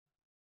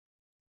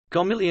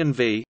Gomillion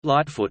v.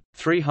 Lightfoot,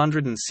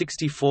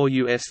 364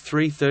 U.S.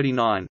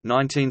 339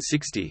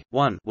 1960,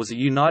 1 was a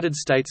United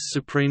States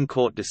Supreme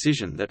Court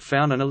decision that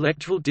found an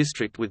electoral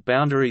district with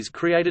boundaries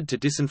created to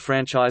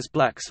disenfranchise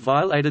blacks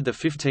violated the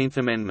 15th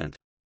Amendment.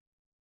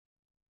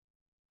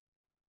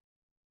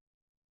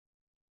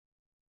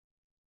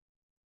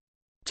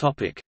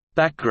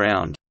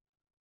 Background.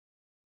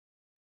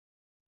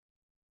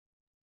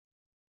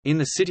 In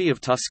the city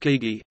of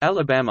Tuskegee,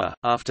 Alabama,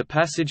 after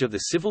passage of the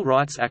Civil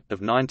Rights Act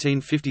of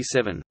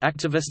 1957,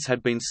 activists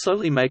had been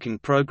slowly making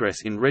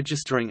progress in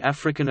registering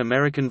African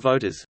American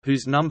voters,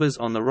 whose numbers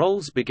on the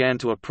rolls began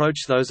to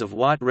approach those of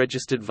white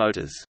registered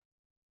voters.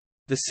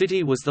 The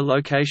city was the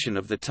location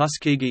of the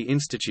Tuskegee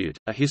Institute,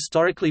 a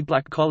historically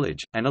black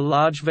college, and a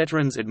large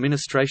Veterans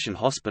Administration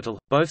hospital,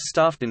 both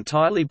staffed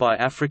entirely by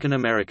African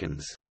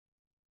Americans.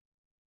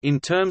 In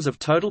terms of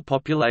total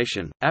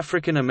population,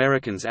 African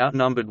Americans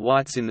outnumbered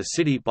whites in the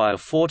city by a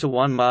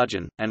 4-to-1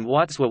 margin, and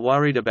whites were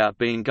worried about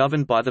being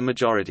governed by the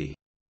majority.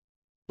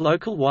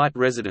 Local white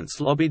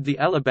residents lobbied the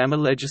Alabama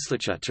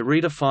legislature to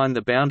redefine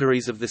the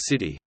boundaries of the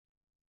city.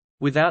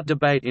 Without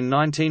debate in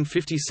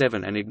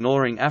 1957 and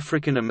ignoring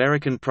African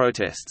American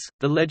protests,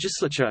 the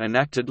legislature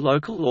enacted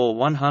Local Law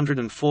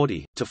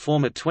 140, to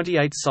form a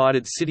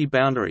 28-sided city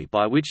boundary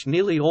by which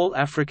nearly all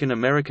African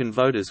American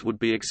voters would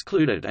be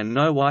excluded and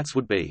no whites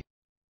would be.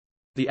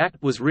 The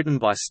act was written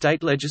by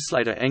state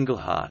legislator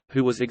Engelhardt,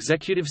 who was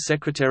executive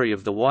secretary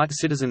of the White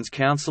Citizens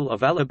Council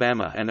of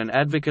Alabama and an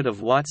advocate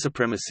of white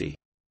supremacy.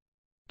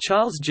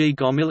 Charles G.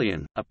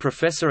 Gomillion, a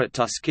professor at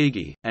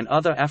Tuskegee, and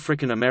other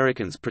African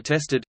Americans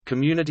protested.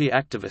 Community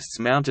activists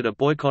mounted a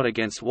boycott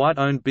against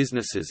white-owned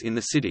businesses in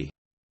the city.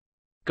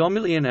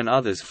 Gomillion and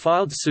others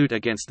filed suit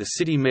against the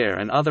city mayor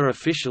and other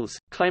officials,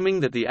 claiming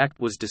that the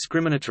act was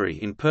discriminatory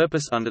in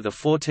purpose under the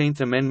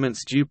 14th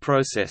Amendment's Due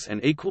Process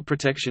and Equal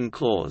Protection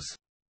Clause.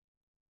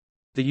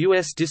 The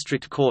U.S.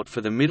 District Court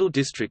for the Middle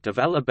District of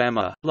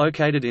Alabama,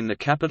 located in the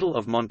capital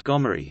of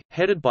Montgomery,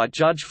 headed by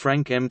Judge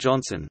Frank M.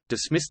 Johnson,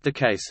 dismissed the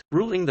case,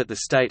 ruling that the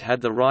state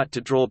had the right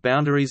to draw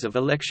boundaries of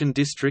election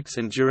districts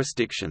and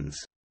jurisdictions.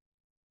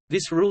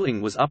 This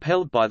ruling was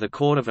upheld by the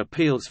Court of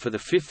Appeals for the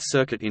Fifth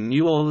Circuit in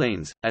New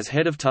Orleans. As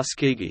head of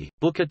Tuskegee,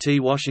 Booker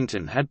T.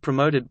 Washington had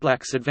promoted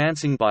blacks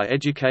advancing by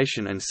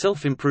education and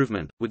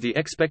self-improvement, with the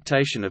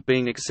expectation of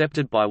being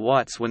accepted by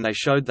whites when they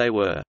showed they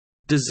were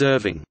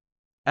deserving.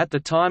 At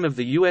the time of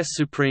the U.S.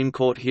 Supreme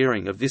Court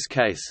hearing of this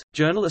case,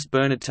 journalist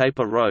Bernard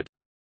Taper wrote,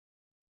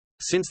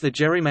 "Since the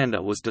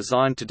gerrymander was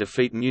designed to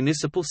defeat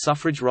municipal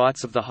suffrage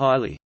rights of the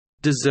highly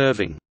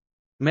deserving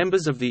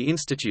members of the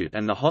Institute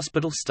and the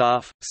hospital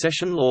staff,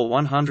 Session Law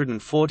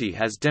 140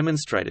 has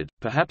demonstrated,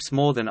 perhaps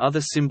more than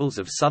other symbols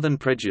of Southern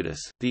prejudice,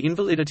 the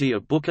invalidity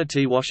of Booker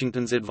T.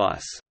 Washington's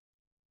advice."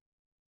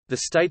 The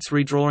state's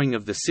redrawing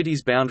of the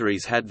city's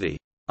boundaries had the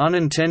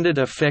unintended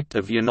effect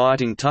of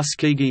uniting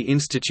Tuskegee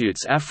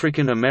Institute's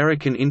African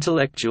American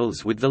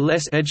intellectuals with the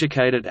less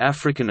educated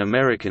African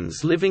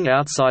Americans living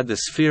outside the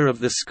sphere of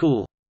the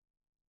school.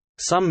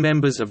 Some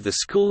members of the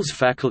school's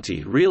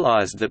faculty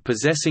realized that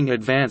possessing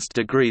advanced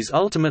degrees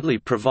ultimately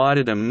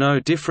provided them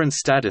no different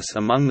status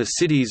among the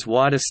city's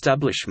white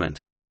establishment.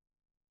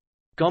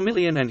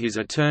 Gomillion and his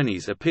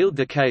attorneys appealed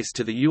the case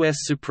to the U.S.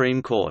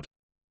 Supreme Court.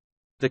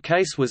 The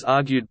case was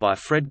argued by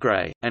Fred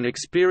Gray, an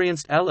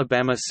experienced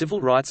Alabama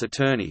civil rights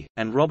attorney,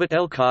 and Robert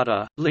L.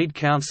 Carter, lead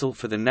counsel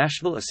for the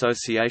National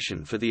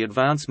Association for the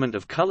Advancement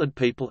of Colored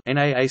People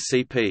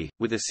 (NAACP),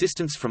 with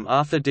assistance from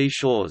Arthur D.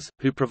 Shores,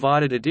 who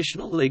provided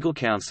additional legal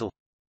counsel.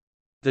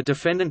 The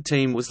defendant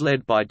team was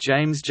led by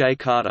James J.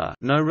 Carter,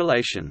 no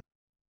relation.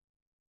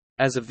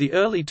 As of the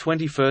early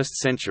 21st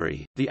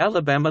century, the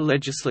Alabama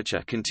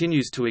legislature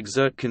continues to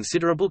exert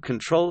considerable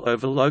control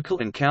over local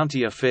and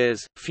county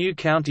affairs. Few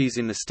counties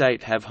in the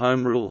state have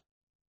home rule.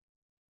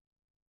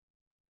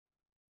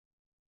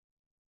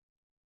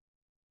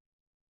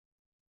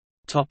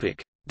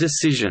 Topic: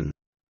 Decision.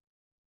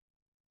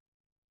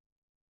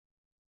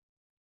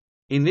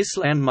 In this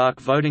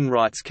landmark voting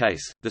rights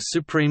case, the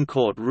Supreme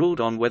Court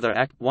ruled on whether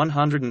Act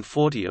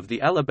 140 of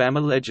the Alabama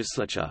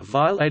legislature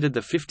violated the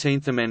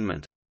 15th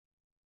Amendment.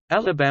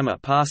 Alabama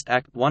passed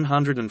Act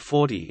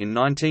 140 in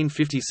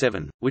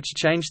 1957, which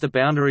changed the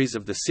boundaries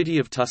of the city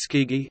of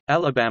Tuskegee,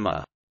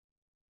 Alabama.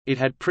 It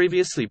had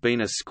previously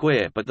been a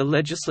square, but the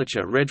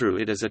legislature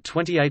redrew it as a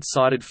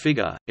 28-sided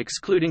figure,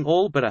 excluding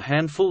all but a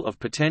handful of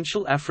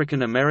potential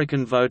African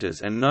American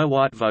voters and no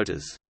white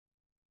voters.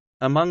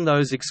 Among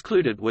those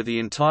excluded were the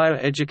entire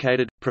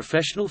educated,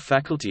 professional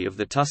faculty of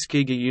the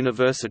Tuskegee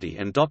University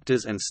and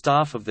doctors and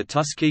staff of the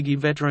Tuskegee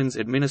Veterans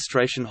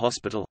Administration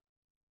Hospital.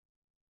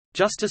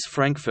 Justice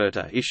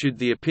Frankfurter issued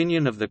the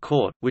opinion of the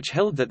court, which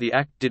held that the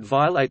act did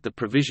violate the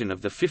provision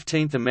of the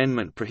 15th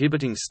Amendment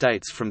prohibiting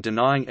states from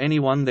denying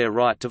anyone their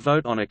right to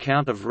vote on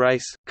account of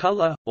race,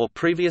 color, or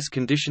previous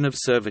condition of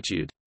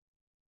servitude.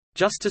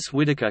 Justice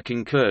Whittaker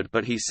concurred,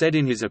 but he said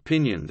in his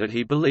opinion that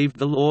he believed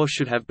the law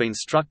should have been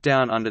struck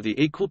down under the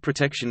Equal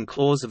Protection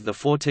Clause of the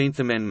 14th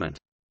Amendment.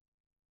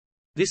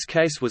 This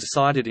case was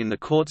cited in the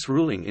court's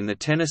ruling in the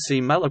Tennessee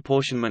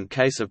malapportionment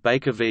case of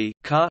Baker v.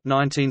 Carr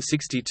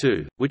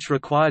 1962, which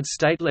required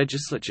state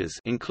legislatures,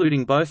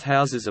 including both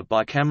houses of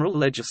bicameral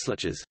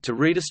legislatures, to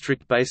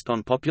redistrict based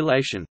on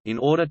population, in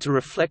order to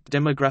reflect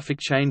demographic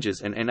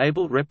changes and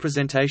enable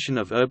representation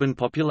of urban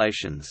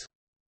populations.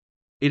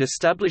 It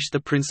established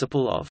the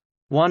principle of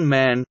one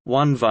man,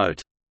 one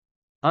vote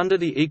under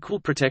the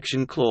Equal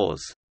Protection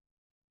Clause.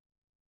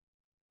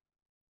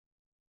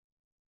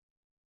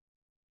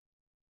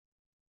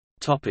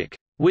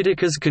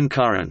 Whittaker's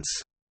concurrence.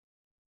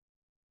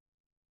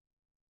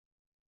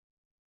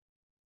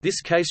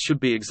 This case should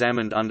be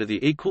examined under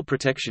the Equal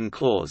Protection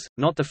Clause,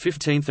 not the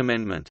 15th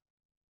Amendment.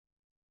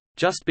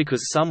 Just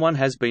because someone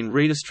has been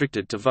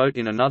redistricted to vote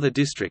in another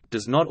district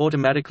does not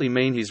automatically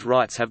mean his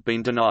rights have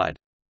been denied.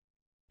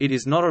 It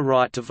is not a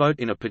right to vote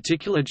in a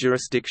particular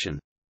jurisdiction.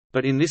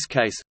 But in this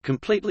case,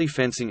 completely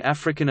fencing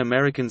African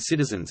American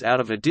citizens out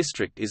of a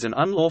district is an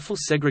unlawful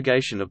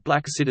segregation of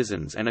black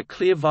citizens and a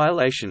clear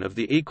violation of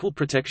the Equal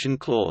Protection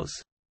Clause.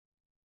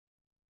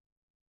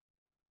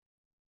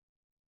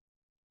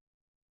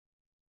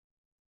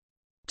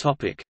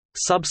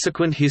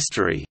 Subsequent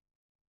history.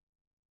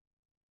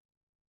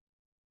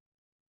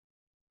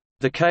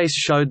 The case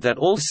showed that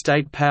all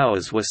state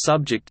powers were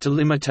subject to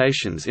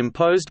limitations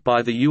imposed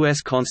by the U.S.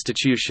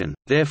 Constitution,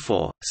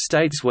 therefore,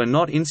 states were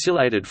not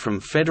insulated from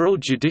federal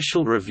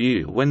judicial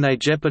review when they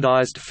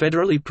jeopardized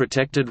federally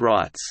protected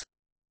rights.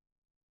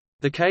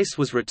 The case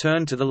was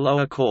returned to the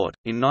lower court.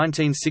 In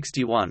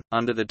 1961,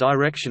 under the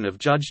direction of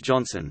Judge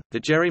Johnson,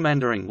 the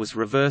gerrymandering was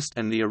reversed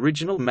and the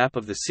original map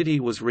of the city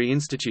was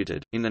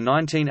reinstituted. In the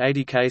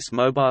 1980 case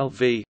Mobile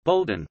v.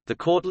 Bolden, the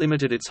court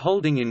limited its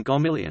holding in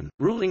Gomillion,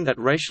 ruling that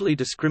racially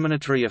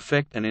discriminatory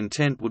effect and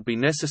intent would be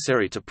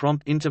necessary to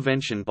prompt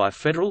intervention by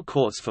federal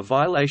courts for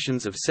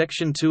violations of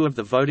Section 2 of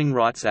the Voting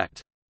Rights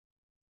Act.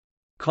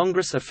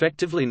 Congress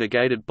effectively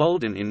negated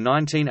Bolden in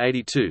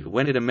 1982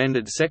 when it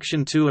amended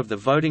Section 2 of the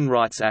Voting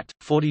Rights Act,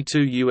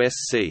 42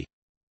 U.S.C.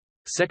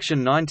 Section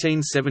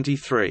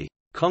 1973.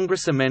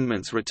 Congress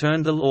amendments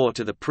returned the law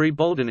to the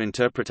pre-Bolden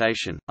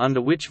interpretation, under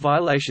which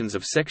violations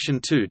of Section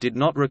 2 did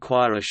not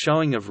require a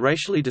showing of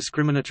racially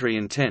discriminatory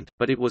intent,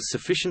 but it was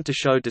sufficient to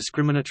show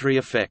discriminatory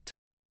effect.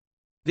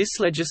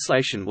 This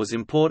legislation was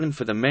important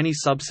for the many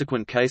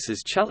subsequent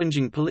cases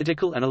challenging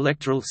political and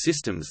electoral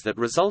systems that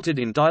resulted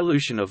in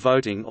dilution of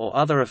voting or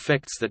other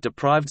effects that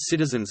deprived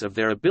citizens of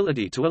their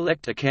ability to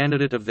elect a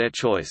candidate of their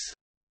choice.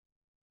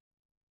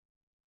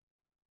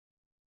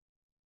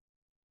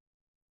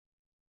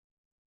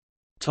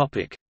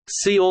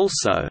 See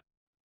also: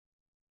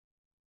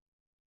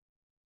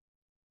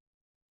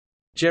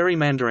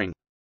 Gerrymandering,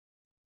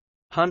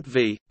 Hunt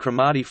v.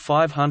 Cromartie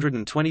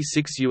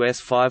 526 U.S.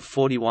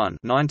 541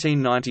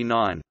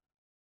 1999,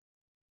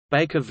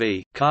 Baker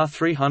v. Carr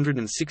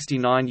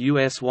 369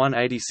 U.S.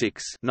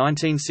 186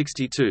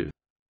 1962,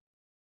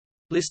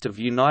 List of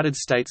United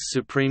States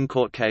Supreme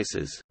Court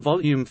cases,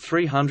 Volume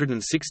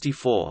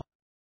 364,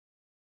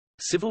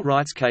 Civil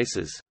rights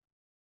cases,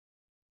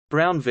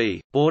 Brown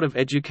v. Board of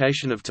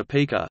Education of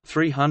Topeka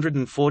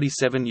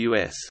 347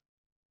 U.S.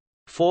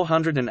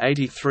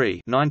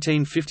 483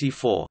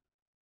 1954,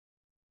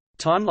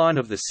 Timeline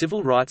of the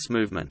Civil Rights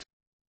Movement.